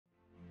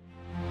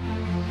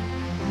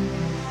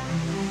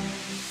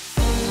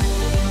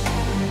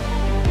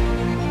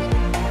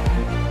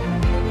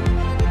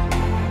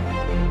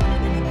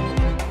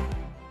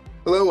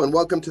Hello and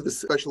welcome to the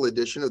special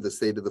edition of the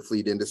State of the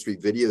Fleet Industry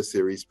video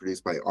series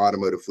produced by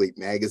Automotive Fleet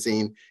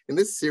magazine. And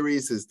this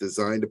series is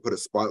designed to put a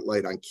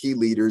spotlight on key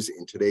leaders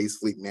in today's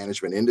fleet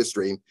management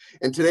industry.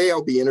 And today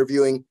I'll be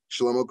interviewing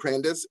Shlomo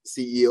Crandus,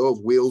 CEO of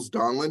Wheels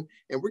Donlen,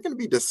 and we're going to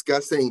be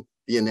discussing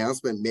the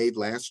announcement made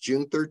last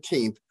June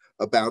 13th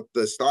about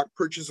the stock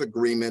purchase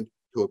agreement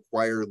to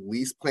acquire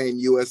LeasePlan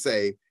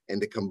USA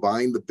and to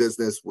combine the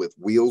business with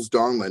Wheels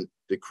Donlen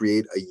to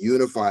create a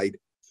unified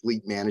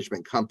fleet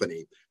management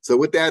company. So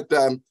with that,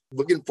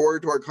 looking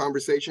forward to our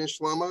conversation,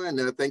 Shlomo,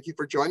 and thank you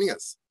for joining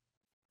us.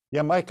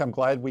 Yeah, Mike, I'm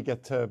glad we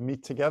get to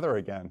meet together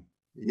again.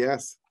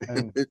 Yes,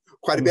 and,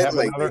 quite a bit have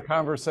lately. Another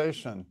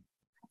conversation.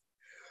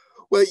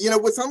 Well, you know,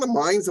 what's on the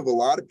minds of a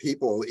lot of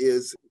people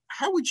is,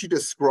 how would you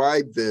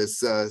describe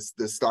this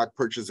stock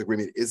purchase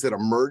agreement? Is it a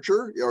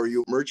merger? Are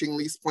you merging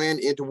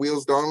LeasePlan into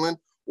Wheels Donlen,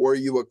 or are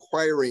you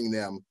acquiring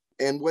them?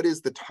 And what is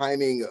the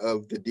timing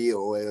of the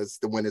deal as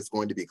to when it's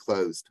going to be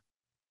closed?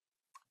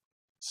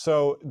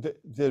 So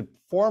the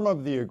form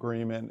of the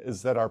agreement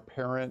is that our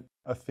parent,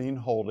 Athene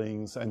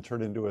Holdings,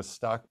 entered into a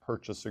stock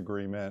purchase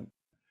agreement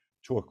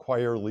to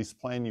acquire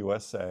LeasePlan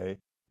USA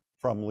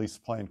from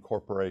LeasePlan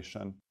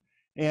Corporation.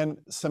 And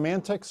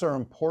semantics are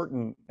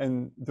important.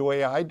 And the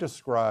way I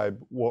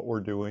describe what we're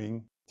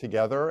doing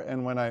together,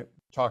 and when I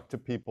talk to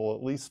people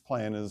at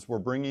LeasePlan, is we're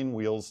bringing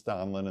Wheels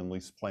Donlen and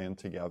LeasePlan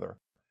together.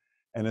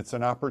 And it's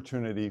an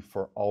opportunity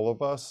for all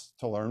of us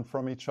to learn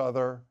from each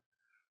other.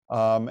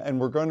 And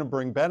we're going to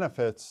bring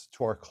benefits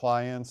to our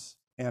clients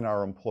and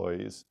our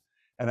employees.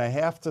 And I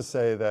have to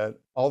say that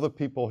all the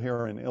people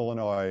here in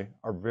Illinois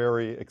are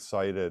very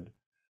excited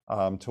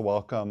to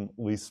welcome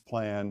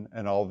LeasePlan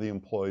and all the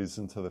employees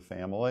into the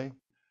family.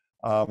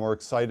 We're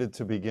excited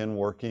to begin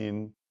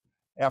working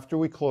after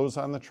we close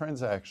on the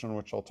transaction,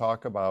 which I'll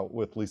talk about,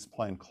 with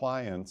LeasePlan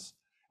clients.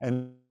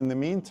 And in the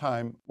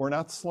meantime, we're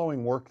not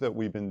slowing work that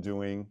we've been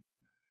doing.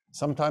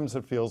 Sometimes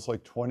it feels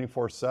like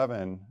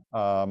 24/7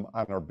 on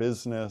our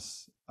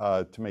business,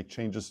 to make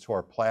changes to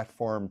our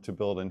platform, to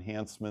build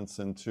enhancements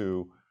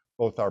into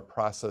both our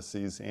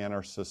processes and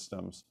our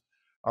systems.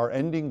 Our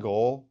ending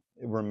goal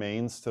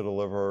remains to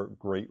deliver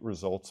great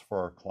results for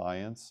our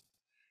clients.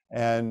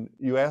 And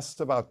you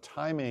asked about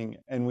timing,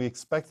 and we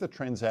expect the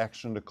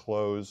transaction to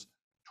close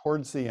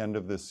towards the end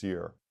of this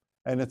year.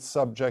 And it's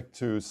subject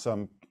to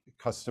some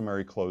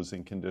customary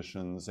closing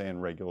conditions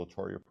and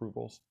regulatory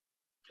approvals.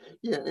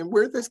 Yeah, and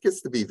where this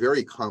gets to be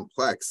very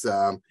complex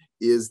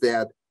is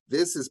that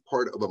this is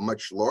part of a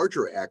much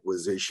larger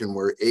acquisition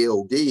where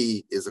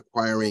ALD is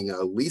acquiring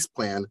a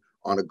LeasePlan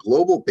on a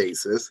global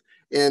basis.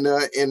 And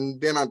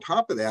then on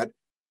top of that,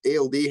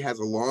 ALD has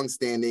a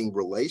long-standing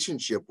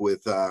relationship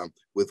with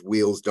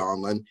Wheels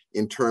Donlen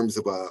in terms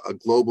of a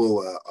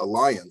global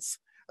alliance.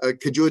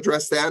 Could you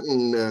address that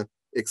and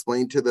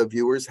explain to the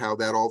viewers how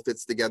that all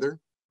fits together?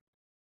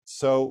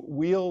 So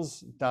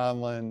Wheels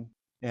Donlen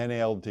and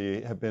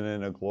ALD have been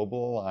in a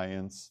global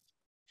alliance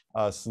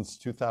since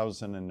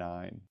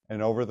 2009.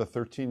 And over the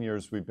 13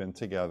 years we've been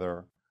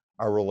together,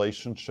 our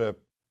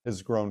relationship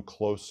has grown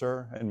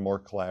closer and more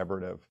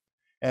collaborative.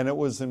 And it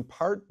was in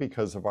part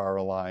because of our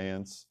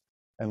alliance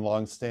and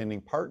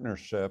longstanding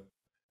partnership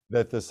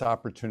that this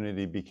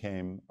opportunity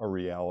became a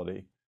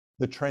reality.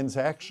 The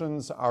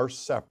transactions are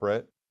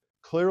separate.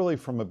 Clearly,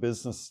 from a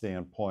business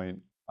standpoint,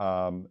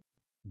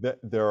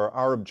 there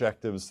are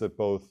objectives that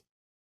both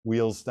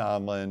Wheels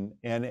Donlen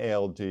and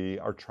ALD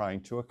are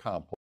trying to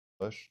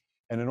accomplish.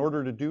 And in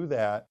order to do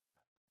that,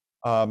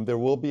 there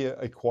will be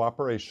a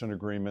cooperation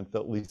agreement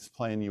that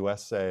LeasePlan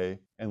USA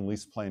and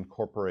LeasePlan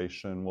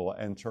Corporation will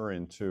enter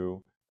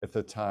into at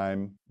the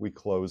time we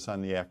close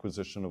on the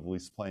acquisition of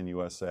LeasePlan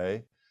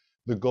USA.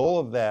 The goal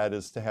of that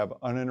is to have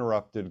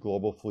uninterrupted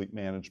global fleet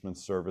management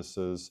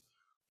services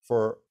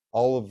for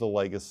all of the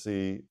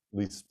legacy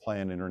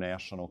LeasePlan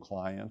International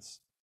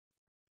clients.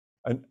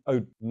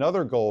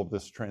 Another goal of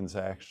this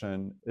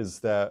transaction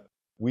is that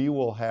we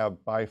will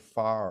have by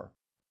far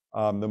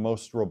the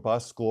most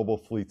robust global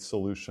fleet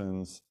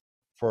solutions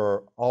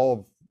for all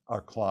of our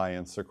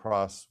clients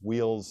across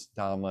Wheels,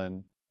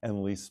 Donlen, and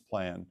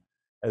LeasePlan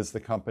as the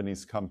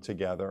companies come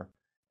together.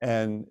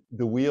 And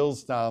the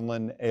Wheels,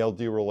 Donlen,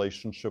 ALD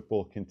relationship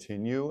will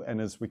continue. And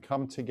as we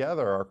come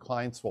together, our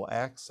clients will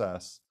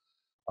access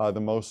the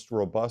most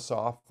robust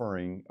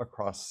offering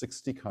across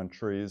 60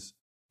 countries,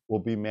 will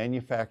be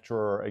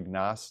manufacturer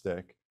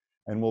agnostic,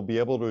 and will be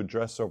able to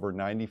address over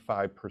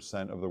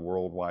 95% of the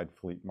worldwide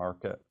fleet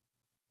market.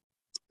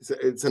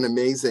 It's an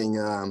amazing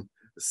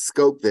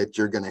scope that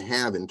you're going to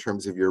have in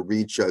terms of your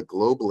reach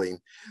globally.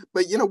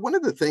 But, you know, one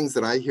of the things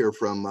that I hear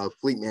from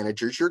fleet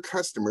managers, your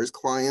customers,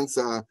 clients,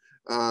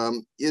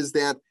 is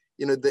that,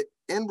 you know, the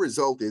end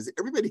result is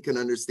everybody can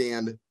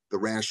understand the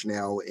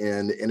rationale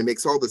and it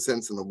makes all the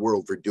sense in the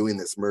world for doing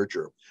this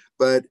merger.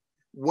 But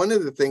one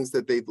of the things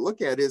that they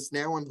look at is,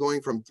 now I'm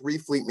going from 3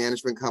 fleet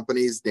management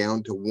companies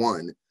down to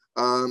 1.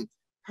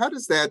 How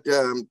does that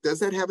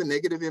have a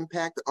negative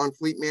impact on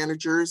fleet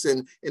managers,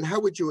 and how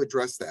would you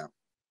address that?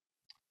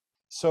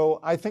 So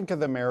I think of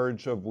the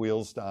marriage of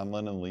Wheels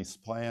Donlen and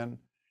LeasePlan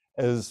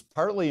is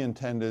partly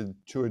intended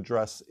to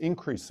address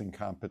increasing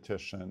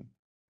competition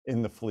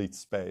in the fleet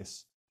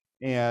space.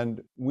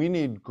 And we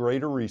need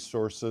greater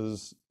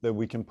resources that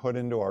we can put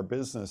into our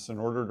business in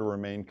order to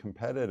remain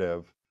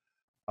competitive,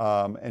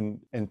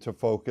 and to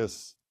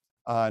focus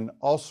on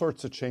all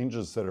sorts of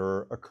changes that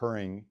are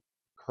occurring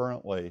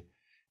currently.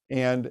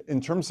 And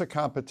in terms of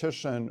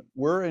competition,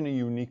 we're in a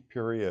unique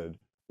period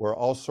where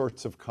all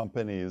sorts of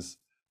companies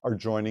are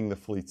joining the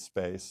fleet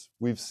space.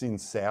 We've seen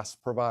SaaS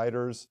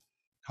providers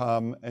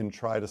come and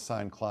try to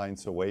sign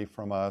clients away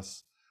from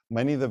us.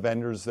 Many of the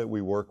vendors that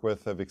we work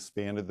with have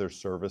expanded their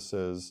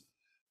services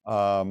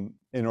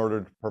in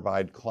order to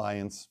provide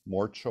clients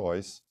more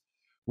choice.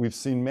 We've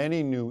seen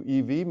many new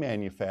EV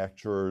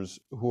manufacturers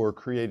who are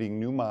creating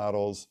new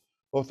models,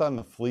 both on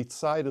the fleet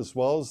side as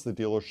well as the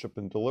dealership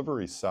and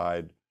delivery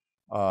side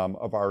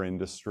of our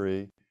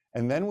industry.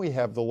 And then we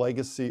have the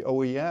legacy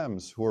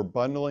OEMs who are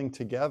bundling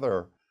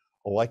together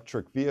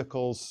electric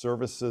vehicles,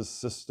 services,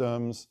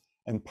 systems,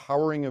 and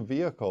powering of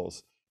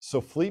vehicles. So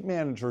fleet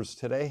managers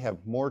today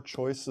have more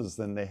choices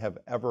than they have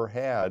ever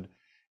had.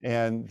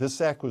 And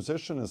this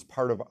acquisition is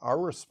part of our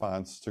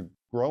response to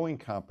growing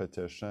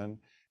competition,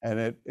 and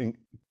it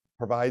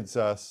provides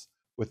us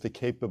with the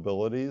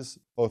capabilities,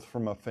 both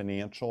from a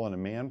financial and a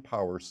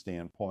manpower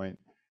standpoint,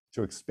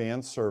 to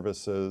expand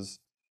services,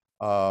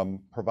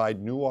 provide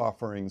new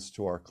offerings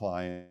to our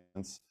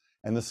clients,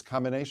 and this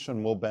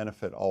combination will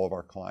benefit all of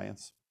our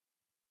clients.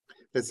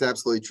 That's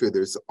absolutely true.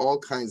 There's all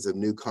kinds of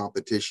new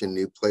competition,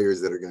 new players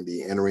that are going to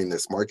be entering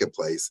this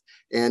marketplace,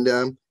 and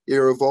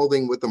you're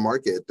evolving with the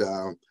market.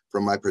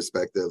 From my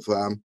perspective,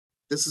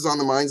 this is on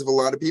the minds of a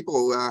lot of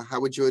people.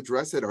 How would you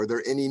address it? Are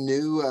there any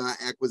new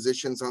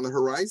acquisitions on the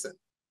horizon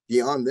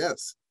beyond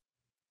this?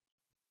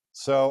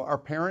 So our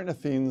parent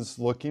Athene's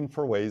looking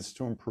for ways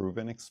to improve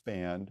and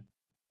expand,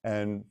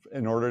 and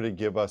in order to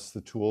give us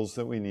the tools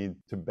that we need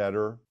to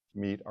better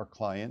meet our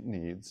client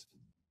needs.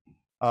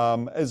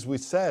 As we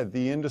said,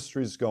 the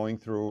industry is going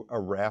through a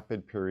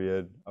rapid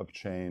period of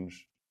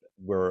change.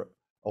 We're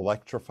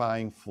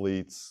electrifying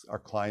fleets. Our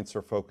clients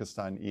are focused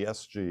on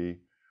ESG.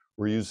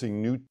 We're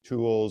using new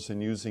tools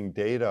and using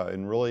data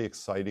in really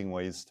exciting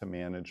ways to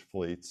manage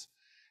fleets.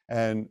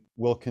 And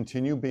we'll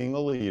continue being a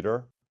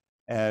leader,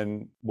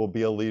 and we'll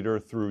be a leader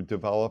through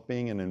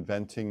developing and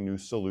inventing new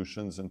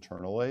solutions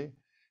internally.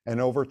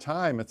 And over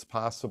time, it's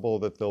possible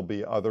that there'll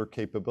be other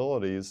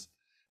capabilities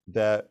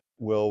that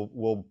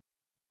will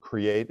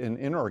create in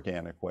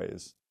inorganic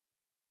ways.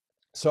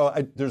 So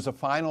there's a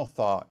final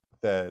thought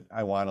that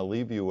I want to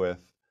leave you with,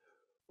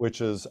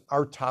 which is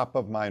our top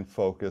of mind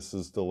focus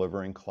is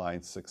delivering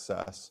client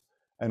success.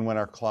 And when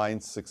our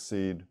clients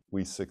succeed,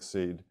 we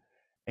succeed.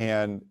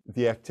 And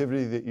the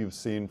activity that you've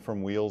seen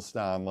from Wheels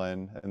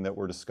Donlen and that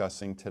we're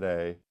discussing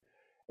today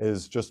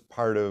is just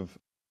part of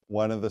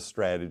one of the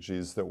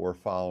strategies that we're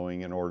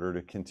following in order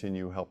to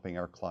continue helping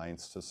our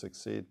clients to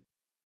succeed.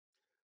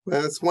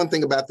 Well, that's one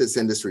thing about this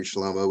industry,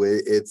 Shlomo.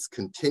 It's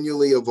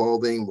continually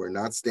evolving. We're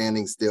not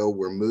standing still.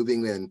 We're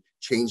moving and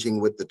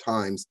changing with the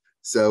times.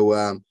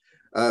 So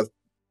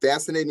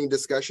fascinating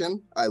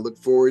discussion. I look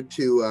forward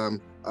to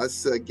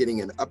us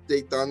getting an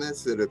update on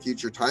this at a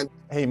future time.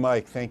 Hey,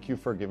 Mike, thank you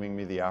for giving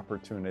me the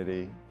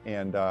opportunity.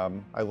 And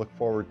I look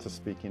forward to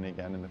speaking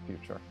again in the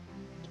future.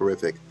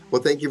 Terrific.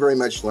 Well, thank you very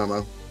much,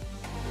 Shlomo.